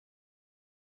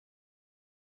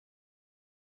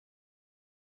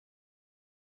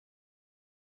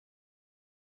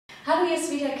Hallo, hier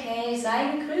ist wieder Kay,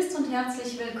 sei gegrüßt und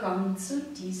herzlich willkommen zu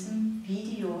diesem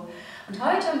Video. Und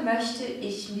heute möchte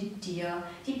ich mit dir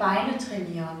die Beine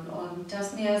trainieren und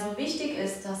dass mir so wichtig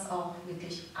ist, dass auch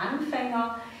wirklich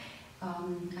Anfänger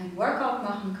ein Workout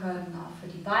machen können, auch für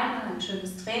die Beine, ein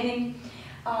schönes Training.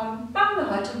 Machen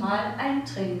wir heute mal ein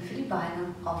Training für die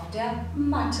Beine auf der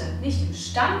Matte. Nicht im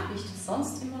Stand, wie ich das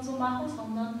sonst immer so mache,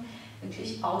 sondern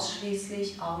wirklich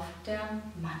ausschließlich auf der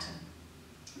Matte.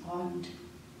 Und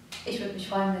ich würde mich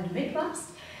freuen, wenn du mitmachst.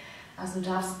 Also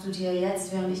darfst du dir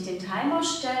jetzt, während ich den Timer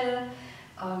stelle,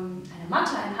 eine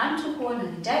Matte, ein Handtuch holen,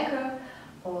 eine Decke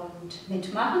und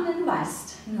mitmachen, denn du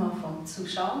weißt, nur vom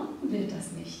Zuschauen wird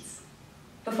das nichts.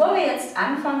 Bevor wir jetzt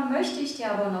anfangen, möchte ich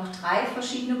dir aber noch 3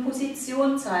 verschiedene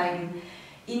Positionen zeigen,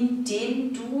 in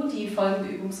denen du die folgende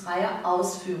Übungsreihe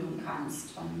ausführen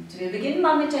kannst. Und wir beginnen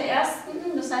mal mit der ersten.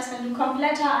 Das heißt, wenn du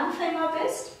kompletter Anfänger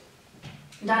bist,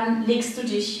 dann legst du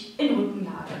dich in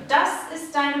Rückenlage. Das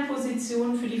ist deine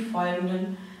Position für die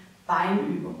folgenden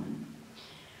Beinübungen.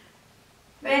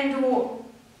 Wenn du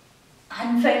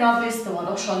Anfänger bist, aber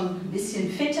doch schon ein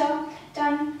bisschen fitter,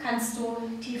 dann kannst du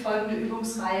die folgende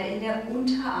Übungsreihe in der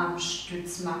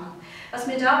Unterarmstütz machen. Was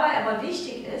mir dabei aber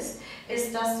wichtig ist,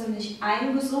 ist, dass du nicht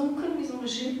eingesunken wie so eine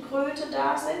Schildkröte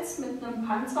da sitzt mit einem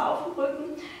Panzer auf dem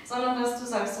Rücken, sondern dass du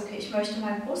sagst, okay, ich möchte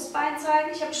mein Brustbein zeigen,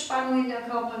 ich habe Spannung in der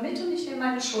Körpermitte und ich nehme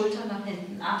meine Schultern nach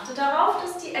hinten. Achte darauf,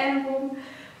 dass die Ellenbogen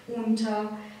unter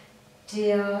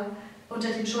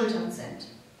den Schultern sind.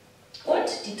 Und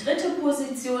die dritte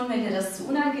Position, wenn dir das zu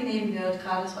unangenehm wird,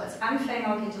 gerade so als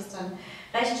Anfänger geht es dann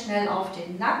recht schnell auf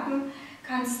den Nacken,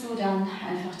 kannst du dann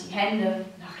einfach die Hände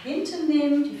nach hinten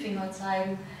nehmen, die Finger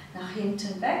zeigen nach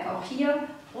hinten weg, auch hier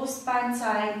Brustbein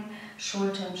zeigen,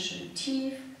 Schultern schön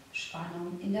tief,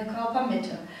 Spannung in der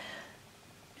Körpermitte.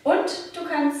 Und du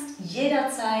kannst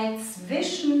jederzeit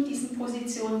zwischen diesen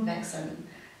Positionen wechseln.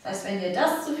 Das heißt, wenn dir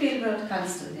das zu viel wird,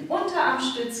 kannst du in den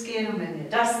Unterarmstütz gehen und wenn dir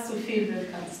das zu viel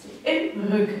wird, kannst du in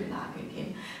Rückenlage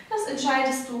gehen. Das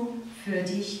entscheidest du für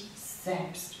dich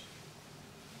selbst.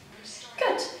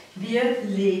 Gut, wir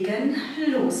legen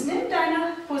los. Nimm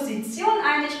deine Position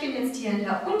ein. Ich bin jetzt hier in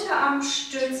der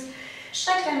Unterarmstütz.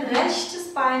 Streck dein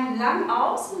rechtes Bein lang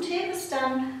aus und hebe es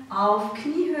dann auf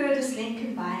Kniehöhe des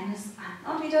linken Beines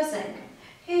an. Und wieder senken.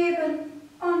 Heben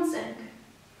und senken.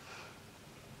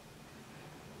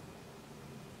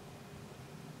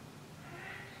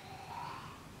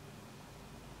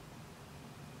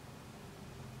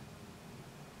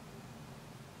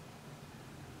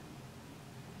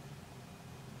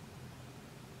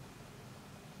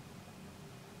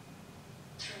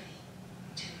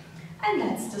 Ein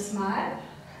letztes Mal.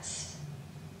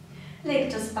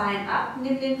 Leg das Bein ab,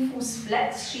 nimm den Fuß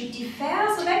flex, schieb die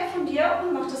Ferse weg von dir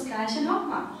und mach das gleiche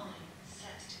nochmal.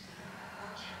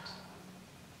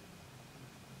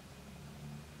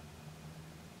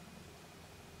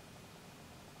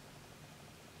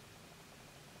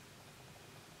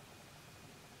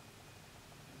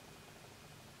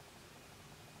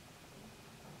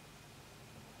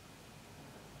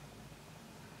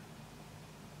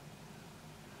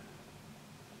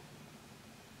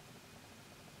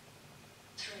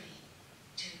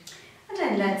 Und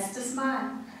ein letztes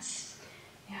Mal.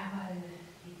 Jawohl,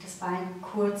 leg das Bein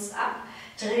kurz ab,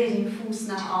 dreh den Fuß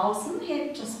nach außen,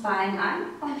 heb das Bein an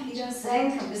und wieder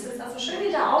senken. Du bist jetzt also schön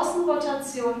in der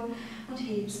Außenrotation und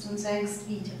hebst und senkst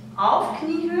wieder. Auf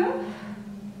Kniehöhe.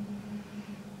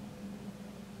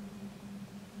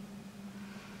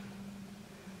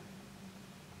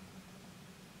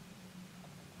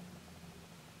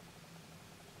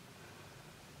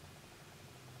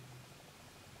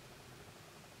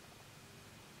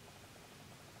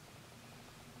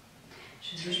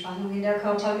 Schöne Spannung in der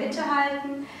Körpermitte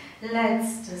halten.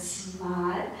 Letztes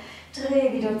Mal.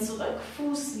 Dreh wieder zurück,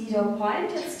 Fuß wieder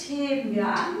point. Jetzt heben wir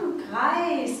an und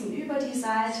kreisen über die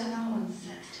Seite nach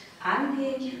unten.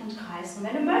 Anheben und kreisen.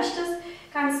 Und wenn du möchtest,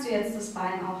 kannst du jetzt das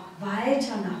Bein auch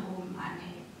weiter nach oben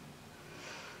anheben.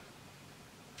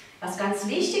 Was ganz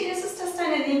wichtig ist, ist, dass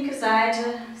deine linke Seite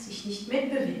sich nicht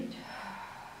mitbewegt.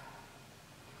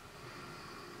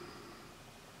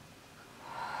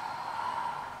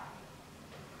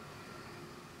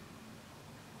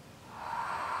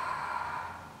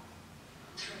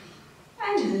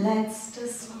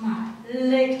 Letztes Mal.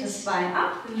 Leg das Bein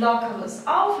ab, lockere es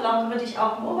auf, lockere dich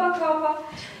auch im Oberkörper.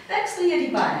 Wechsel hier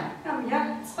die Beine. Wir haben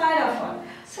ja 2 davon.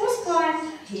 Fußbein,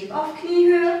 heb auf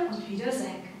Kniehöhe und wieder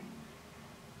senken.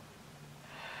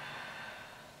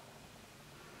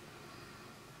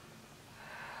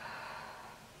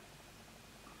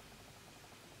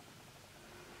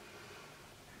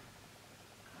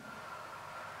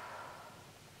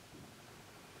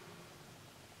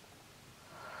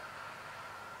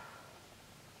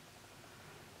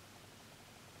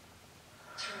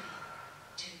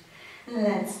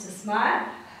 Letztes Mal.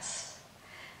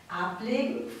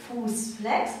 Ablegen,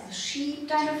 Fußflex, also schieb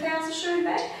deine Ferse schön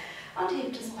weg und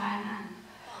heb das Bein an.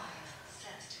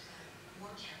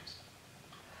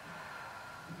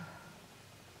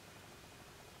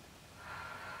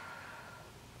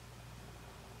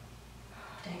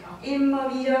 Denk auch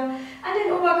immer wieder an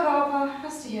den Oberkörper,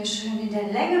 dass du hier schön in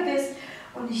der Länge bist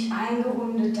und nicht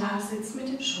eingerundet da sitzt mit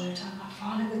den Schultern nach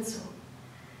vorne gezogen.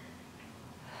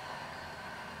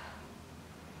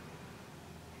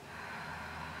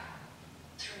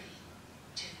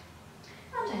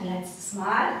 Letztes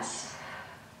Mal.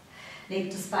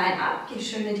 Leg das Bein ab, geh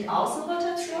schön in die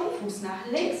Außenrotation, Fuß nach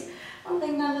links und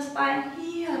bring dann das Bein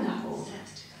hier nach oben.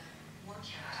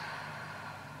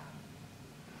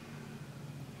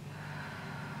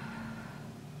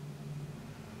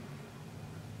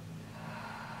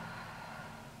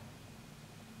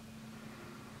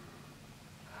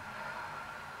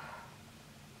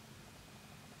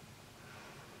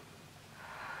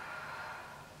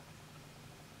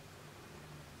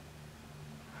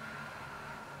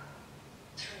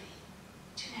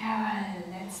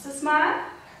 Letztes Mal.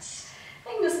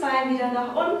 Bring das Bein wieder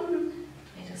nach unten,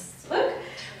 dreh das zurück,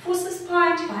 Fuß ist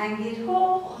breit, Bein geht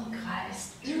hoch und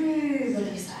kreist über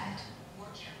die Seite.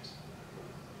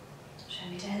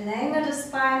 Schön mit der Länge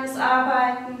des Beines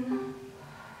arbeiten.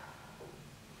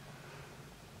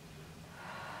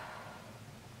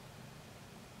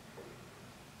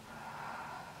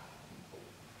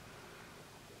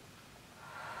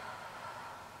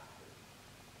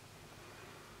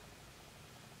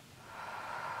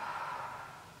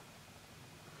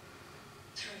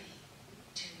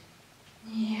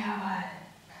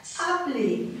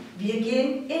 Ablegen. Wir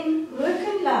gehen in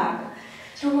Rückenlage.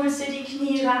 Du holst dir die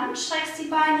Knie ran, streckst die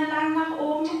Beine lang nach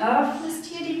oben, öffnest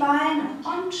hier die Beine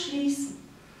und schließen.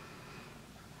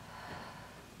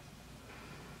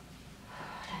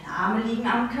 Deine Arme liegen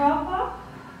am Körper.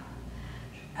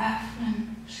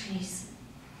 Öffnen, schließen.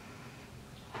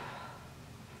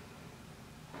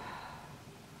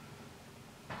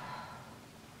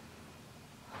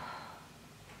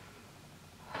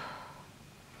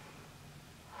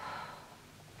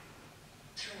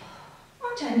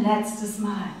 Ein letztes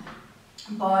Mal.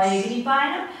 Beuge die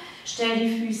Beine, stell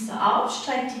die Füße auf,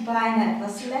 streck die Beine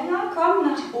etwas länger,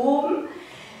 komm nach oben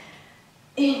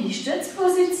in die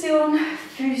Stützposition,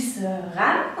 Füße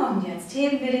ran und jetzt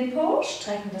heben wir den Po,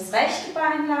 strecken das rechte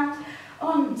Bein lang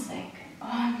und senken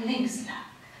und links lang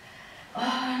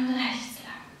und rechts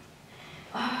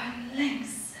lang und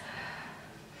links.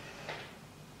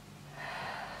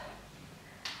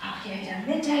 Auch hier wieder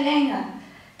mit der Länge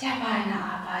der Beine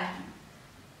arbeiten.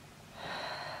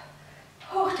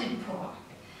 Hoch den Po.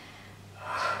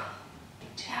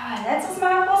 Ja, letztes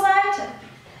Mal pro Seite.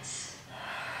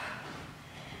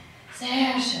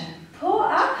 Sehr schön. Po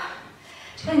ab.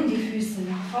 Bring die Füße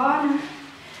nach vorne.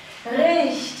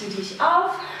 Richte dich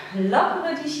auf.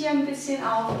 Lockere dich hier ein bisschen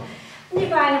auf. Die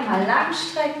Beine mal lang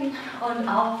strecken und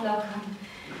auflockern.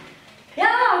 Ja,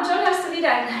 und schon hast du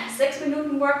wieder ein 6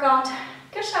 Minuten Workout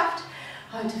geschafft.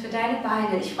 Heute für deine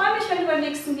Beine. Ich freue mich, wenn du beim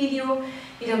nächsten Video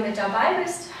wieder mit dabei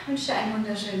bist. Ich wünsche dir einen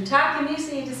wunderschönen Tag.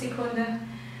 Genieße jede Sekunde.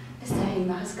 Bis dahin,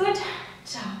 mach es gut.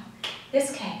 Ciao.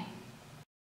 Bis Kay.